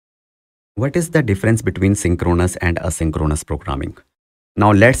What is the difference between synchronous and asynchronous programming?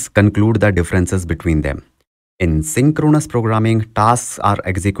 Now let's conclude the differences between them. In synchronous programming, tasks are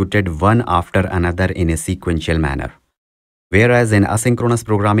executed one after another in a sequential manner. Whereas in asynchronous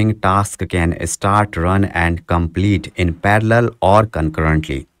programming, tasks can start, run, and complete in parallel or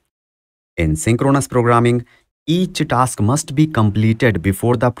concurrently. In synchronous programming, each task must be completed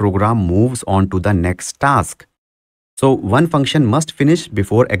before the program moves on to the next task. So one function must finish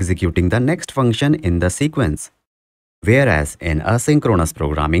before executing the next function in the sequence. Whereas in asynchronous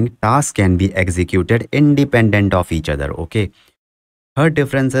programming, tasks can be executed independent of each other. Okay. Third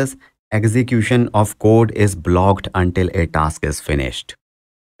difference is execution of code is blocked until a task is finished.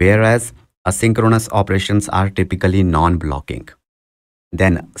 Whereas asynchronous operations are typically non-blocking.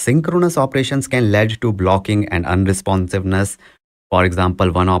 Then synchronous operations can lead to blocking and unresponsiveness. For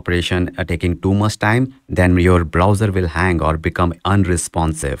example, one operation taking too much time, then your browser will hang or become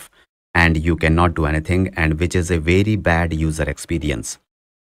unresponsive and you cannot do anything, and which is a very bad user experience.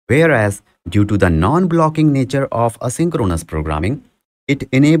 Whereas due to the non-blocking nature of asynchronous programming, it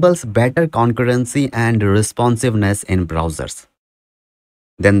enables better concurrency and responsiveness in browsers.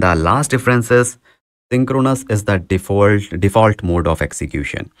 Then the last difference is synchronous is the default mode of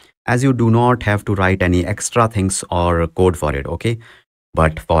execution, as you do not have to write any extra things or code for it, okay?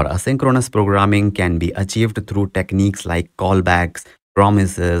 But for asynchronous programming can be achieved through techniques like callbacks,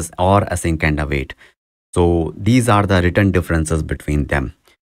 promises, or async and await. So these are the written differences between them.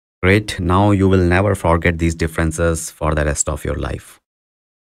 Great. Now you will never forget these differences for the rest of your life.